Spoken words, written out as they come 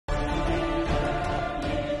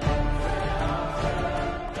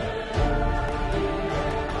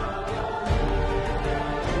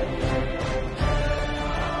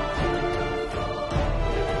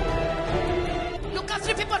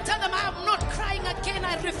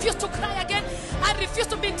refuse to cry again. I refuse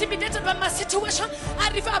to be intimidated by my situation. I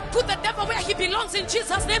put the devil where he belongs in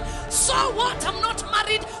Jesus' name. So what? I'm not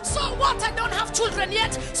married. So what? I don't have children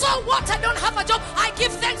yet. So what? I don't have a job. I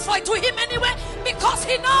give thanks for it to him anyway, because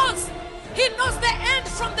he knows. He knows the end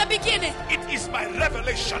from the beginning. It is my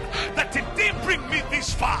revelation that it didn't bring me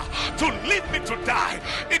this far to leave me to die.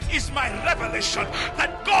 It is my revelation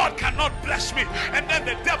that God cannot bless me and then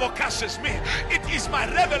the devil curses me. It is my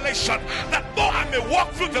revelation that though I may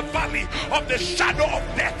walk through the valley of the shadow of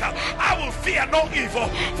death, I will fear no evil,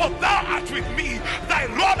 for thou art with me. Thy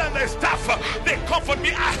rod and thy staff, they comfort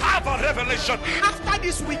me. I have a revelation. After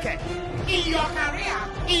this weekend, in your career,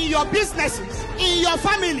 in your businesses, in your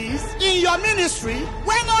families, in your ministry,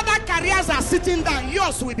 when other careers are sitting down,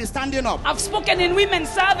 yours will be standing up. I've spoken in women's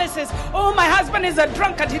services. Oh, my husband is a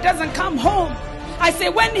drunkard, he doesn't come home. I say,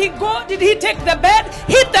 when he go, did he take the bed?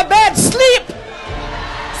 Hit the bed, sleep.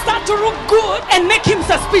 Start to look good and make him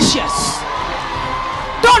suspicious.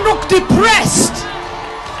 Don't look depressed.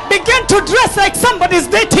 Begin to dress like somebody's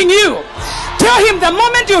dating you. Tell him the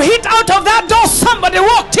moment you hit out of that door, somebody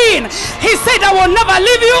walked in. He said, I will never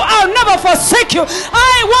leave you. I'll never forsake you.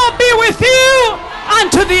 I will be with you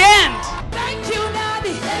unto the end. Thank you,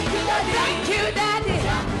 Daddy. Thank you, Daddy. Thank you,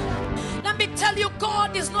 Daddy. Let me tell you,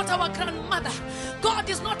 God is not our grandmother. God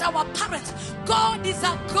is not our parent. God is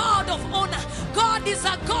a God of honor. God is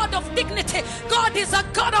a God of dignity. God is a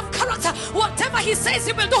God of character. Whatever he says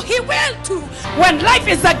he will do, he will do. When life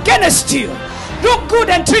is against you, look good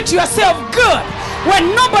and treat yourself good.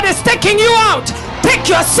 When nobody's taking you out, take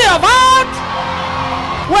yourself out.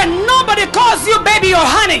 When nobody calls you baby or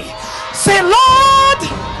honey, say, Lord,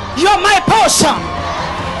 you're my portion.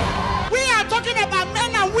 We are talking about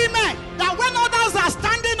men and women that when others are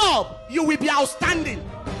standing up, you will be outstanding.